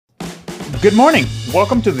Good morning.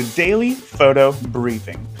 Welcome to the Daily Photo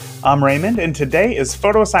Briefing. I'm Raymond, and today is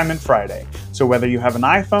Photo Assignment Friday. So whether you have an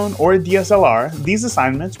iPhone or a DSLR, these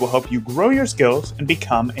assignments will help you grow your skills and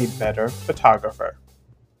become a better photographer.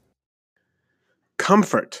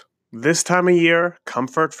 Comfort. This time of year,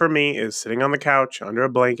 comfort for me is sitting on the couch under a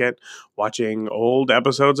blanket, watching old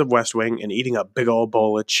episodes of West Wing and eating a big old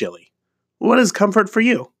bowl of chili. What is comfort for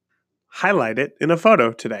you? Highlight it in a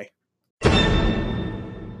photo today.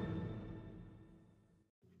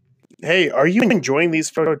 Hey, are you enjoying these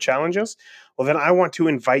photo challenges? Well, then I want to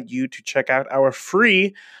invite you to check out our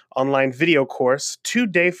free online video course,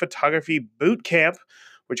 2-day photography boot camp,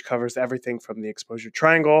 which covers everything from the exposure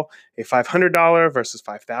triangle, a $500 versus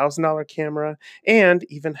 $5,000 camera, and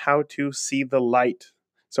even how to see the light.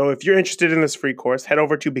 So if you're interested in this free course, head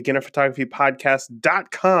over to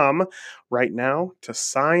beginnerphotographypodcast.com right now to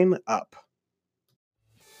sign up.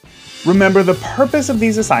 Remember, the purpose of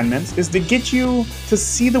these assignments is to get you to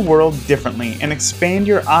see the world differently and expand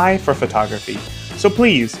your eye for photography. So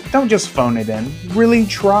please, don't just phone it in, really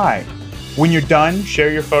try. When you're done,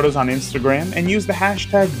 share your photos on Instagram and use the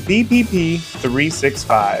hashtag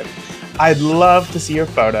BPP365. I'd love to see your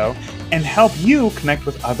photo and help you connect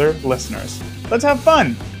with other listeners. Let's have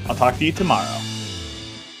fun. I'll talk to you tomorrow.